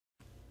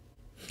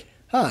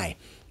Hi,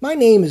 my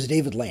name is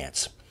David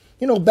Lance.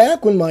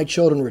 Back when my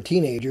children were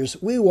teenagers,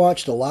 we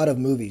watched a lot of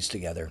movies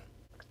together.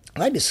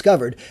 I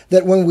discovered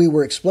that when we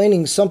were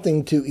explaining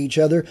something to each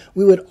other,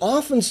 we would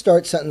often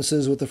start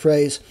sentences with the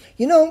phrase,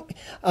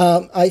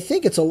 I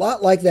think it's a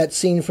lot like that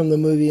scene from the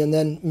movie, and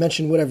then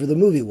mention whatever the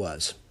movie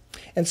was.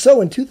 And so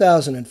in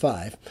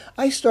 2005,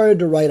 I started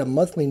to write a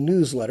monthly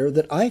newsletter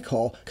that I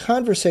call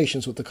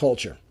Conversations with the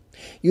Culture.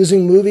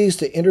 Using movies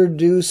to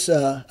introduce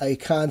a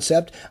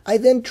concept, I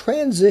then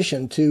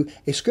transition to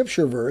a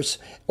scripture verse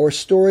or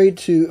story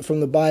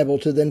from the Bible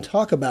to then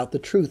talk about the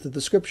truth of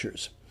the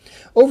scriptures.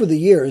 Over the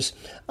years,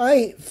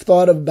 I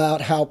thought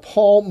about how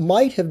Paul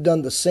might have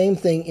done the same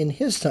thing in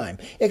his time,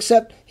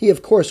 except he,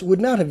 of course,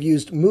 would not have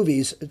used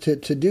movies to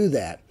do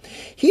that.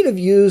 He'd have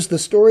used the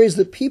stories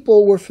that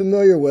people were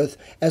familiar with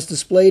as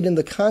displayed in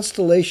the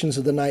constellations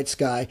of the night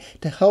sky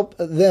to help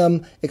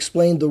them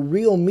explain the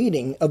real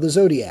meaning of the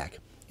zodiac.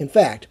 In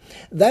fact,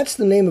 that's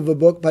the name of a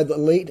book by the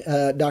late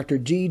Dr.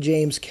 G.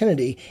 James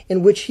Kennedy,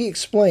 in which he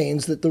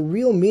explains that the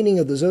real meaning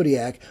of the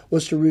zodiac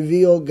was to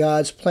reveal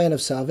God's plan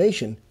of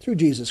salvation through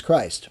Jesus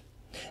Christ.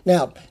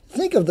 Now,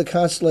 think of the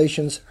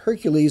constellations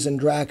Hercules and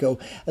Draco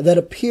that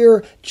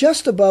appear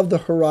just above the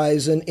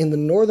horizon in the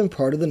northern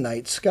part of the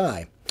night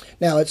sky.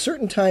 Now, at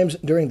certain times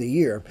during the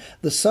year,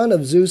 the son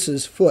of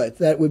Zeus's foot,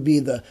 that would be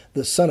the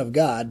son of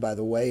God, by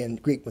the way, in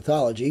Greek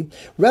mythology,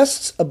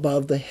 rests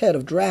above the head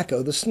of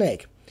Draco the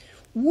snake.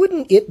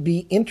 Wouldn't it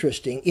be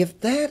interesting if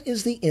that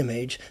is the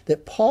image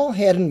that Paul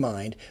had in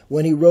mind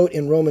when he wrote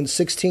in Romans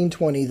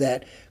 16:20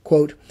 that,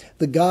 quote,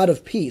 the God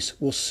of peace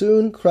will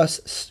soon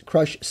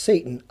crush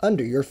Satan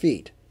under your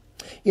feet?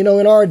 In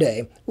our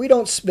day, we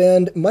don't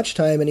spend much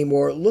time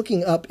anymore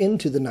looking up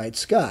into the night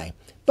sky,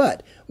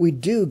 but we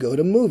do go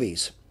to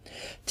movies.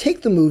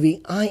 Take the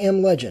movie I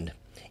Am Legend.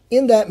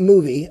 In that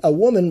movie, a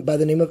woman by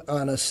the name of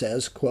Anna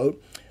says, quote,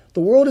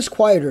 the world is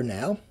quieter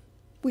now.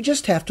 We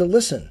just have to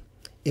listen.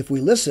 If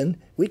we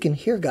listen, we can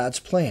hear God's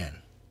plan.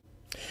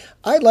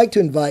 I'd like to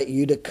invite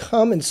you to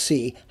come and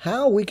see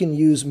how we can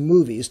use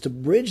movies to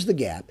bridge the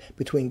gap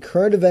between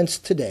current events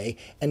today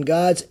and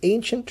God's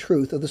ancient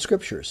truth of the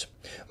Scriptures.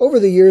 Over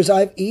the years,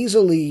 I've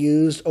easily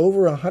used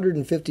over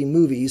 150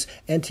 movies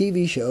and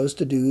TV shows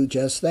to do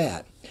just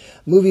that.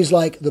 Movies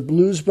like The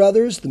Blues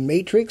Brothers, The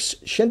Matrix,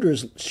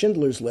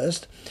 Schindler's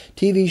List,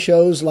 TV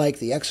shows like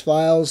The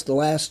X-Files, The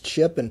Last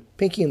Ship, and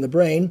Pinky and the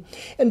Brain,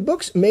 and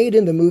books made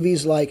into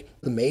movies like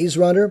The Maze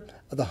Runner,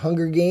 The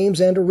Hunger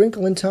Games, and A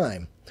Wrinkle in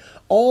Time,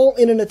 all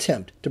in an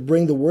attempt to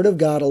bring the Word of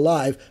God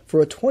alive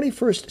for a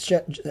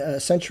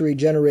 21st century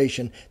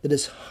generation that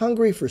is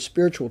hungry for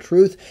spiritual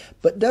truth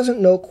but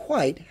doesn't know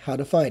quite how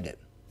to find it.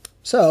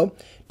 So,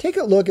 take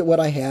a look at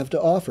what I have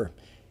to offer.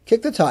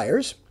 Kick the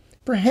tires.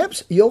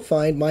 Perhaps you'll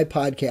find my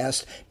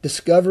podcast,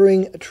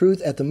 Discovering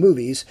Truth at the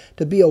Movies,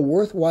 to be a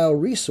worthwhile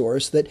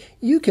resource that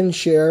you can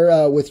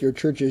share with your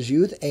church's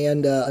youth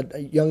and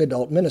young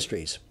adult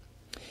ministries.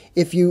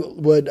 If you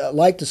would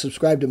like to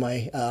subscribe to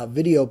my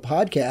video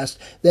podcast,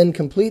 then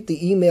complete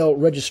the email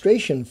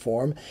registration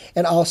form,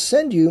 and I'll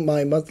send you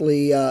my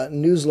monthly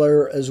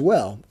newsletter as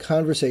well,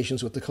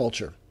 Conversations with the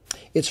Culture.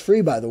 It's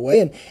free, by the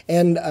way,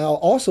 and I'll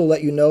also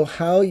let you know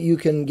how you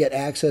can get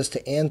access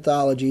to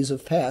anthologies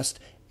of past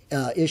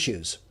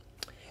issues.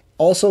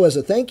 Also, as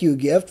a thank you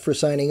gift for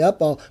signing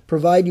up, I'll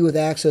provide you with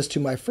access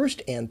to my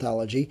first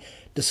anthology,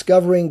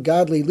 Discovering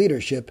Godly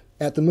Leadership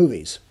at the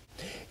Movies.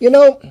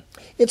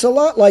 It's a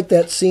lot like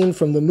that scene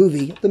from the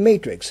movie The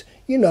Matrix.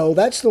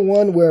 That's the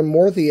one where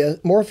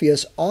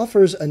Morpheus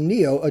offers a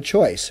Neo a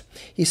choice.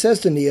 He says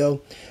to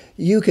Neo,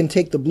 you can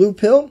take the blue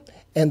pill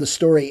and the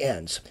story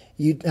ends.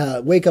 You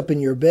wake up in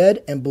your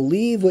bed and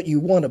believe what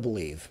you want to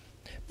believe.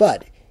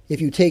 But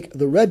if you take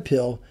the red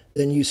pill,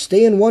 then you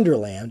stay in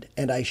Wonderland,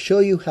 and I show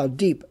you how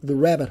deep the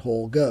rabbit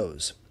hole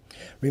goes.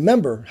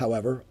 Remember,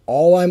 however,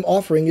 all I'm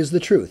offering is the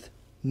truth,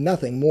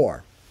 nothing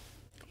more.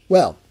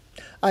 Well,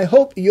 I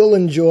hope you'll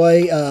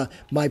enjoy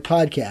my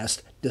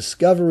podcast,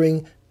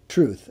 Discovering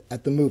Truth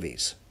at the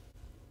Movies.